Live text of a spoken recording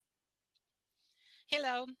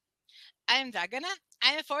Hello, I'm Dragana.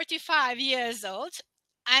 I'm 45 years old.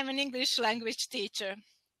 I'm an English language teacher.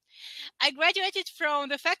 I graduated from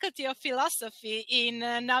the Faculty of Philosophy in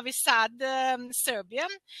Novi Sad, Serbia,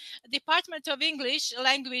 Department of English,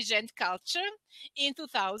 Language and Culture in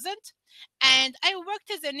 2000. And I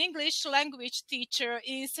worked as an English language teacher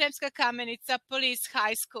in Sremska Kamenica Police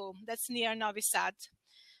High School. That's near Novi Sad.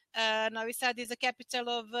 Novi Sad is the capital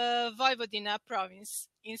of Vojvodina province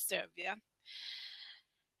in Serbia.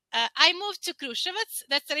 I moved to Kruševac,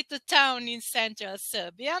 that's a little town in central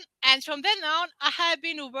Serbia, and from then on I have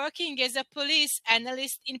been working as a police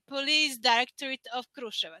analyst in Police Directorate of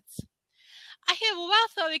Kruševac. I have a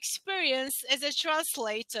wealth of experience as a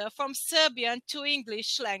translator from Serbian to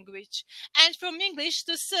English language, and from English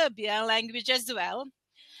to Serbian language as well.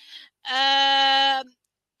 I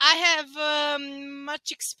have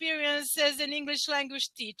much experience as an English language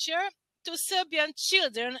teacher to Serbian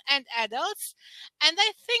children and adults, and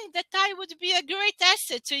I think that I would be a great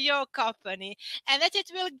asset to your company and that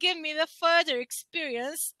it will give me the further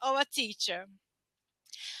experience of a teacher.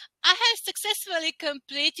 I have successfully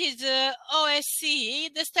completed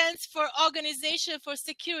OSCE, that stands for Organization for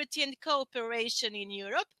Security and Cooperation in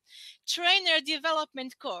Europe, Trainer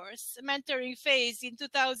Development Course, mentoring phase in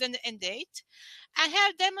 2008. I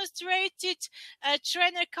have demonstrated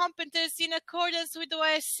trainer competence in accordance with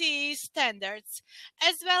OSCE standards,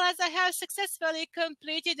 as well as I have successfully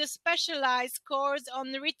completed a specialized course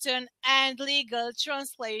on written and legal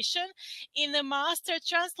translation in the Master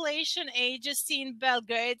Translation Agency in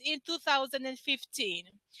Belgrade in 2015.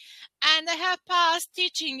 And I have passed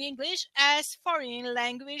Teaching English as Foreign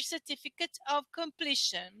Language Certificate of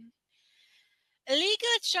Completion.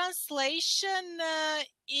 Legal translation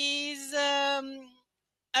is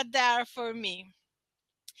a dare for me.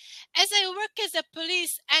 As I work as a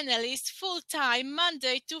police analyst full-time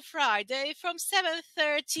Monday to Friday from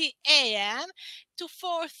 7:30 a.m. to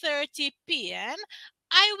 4:30 p.m.,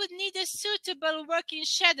 I would need a suitable working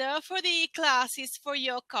schedule for the classes for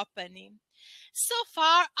your company. So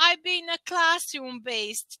far, I've been a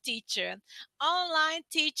classroom-based teacher. Online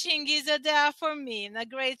teaching is a dare for me and a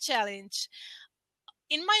great challenge.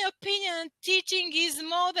 In my opinion, teaching is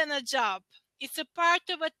more than a job. It's a part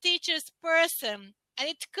of a teacher's person, and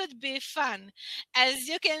it could be fun. As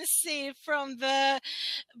you can see from the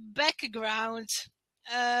background,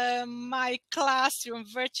 my classroom,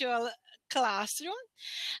 virtual classroom.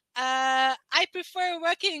 I prefer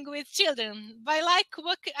working with children, but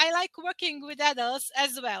I like working with adults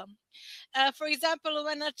as well. For example,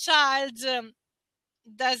 when a child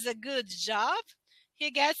does a good job, he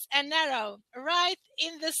gets an arrow right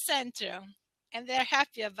in the center, and they're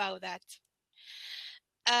happy about that.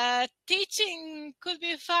 Teaching could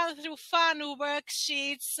be fun through fun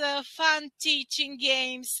worksheets, fun teaching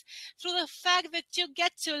games, through the fact that you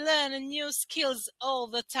get to learn new skills all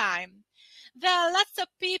the time. There are lots of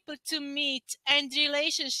people to meet and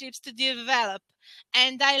relationships to develop,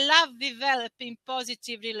 and I love developing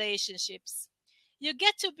positive relationships. You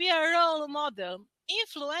get to be a role model,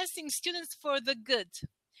 influencing students for the good.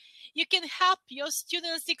 You can help your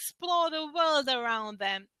students explore the world around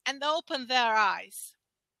them and open their eyes.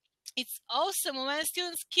 It's awesome when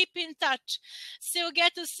students keep in touch, so you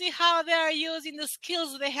get to see how they are using the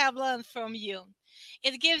skills they have learned from you.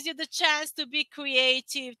 It gives you the chance to be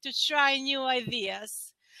creative, to try new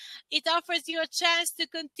ideas. It offers you a chance to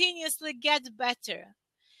continuously get better.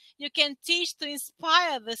 You can teach to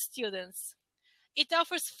inspire the students. It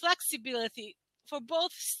offers flexibility for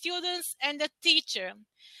both students and the teacher,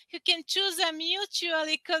 who can choose a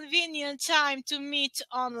mutually convenient time to meet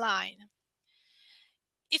online.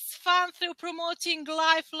 It's fun through promoting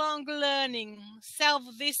lifelong learning,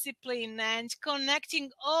 self-discipline, and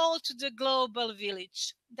connecting all to the global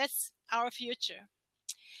village. That's our future.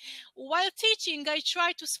 While teaching, I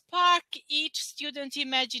try to spark each student's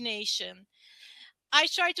imagination. I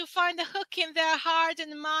try to find a hook in their heart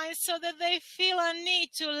and mind so that they feel a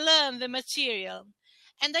need to learn the material.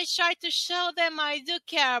 And I try to show them I do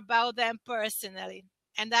care about them personally.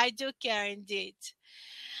 And I do care indeed.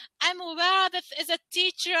 I'm aware that as a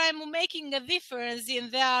teacher, I'm making a difference in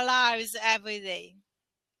their lives every day.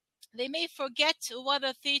 They may forget what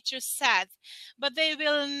the teacher said, but they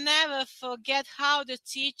will never forget how the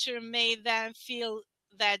teacher made them feel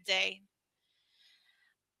that day.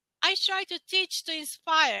 I try to teach to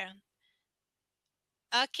inspire.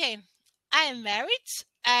 Okay, I am married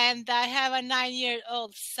and I have a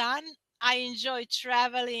 9-year-old son. I enjoy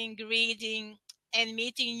traveling, reading, and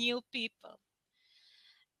meeting new people.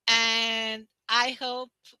 And I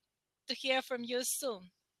hope to hear from you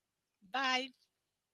soon. Bye.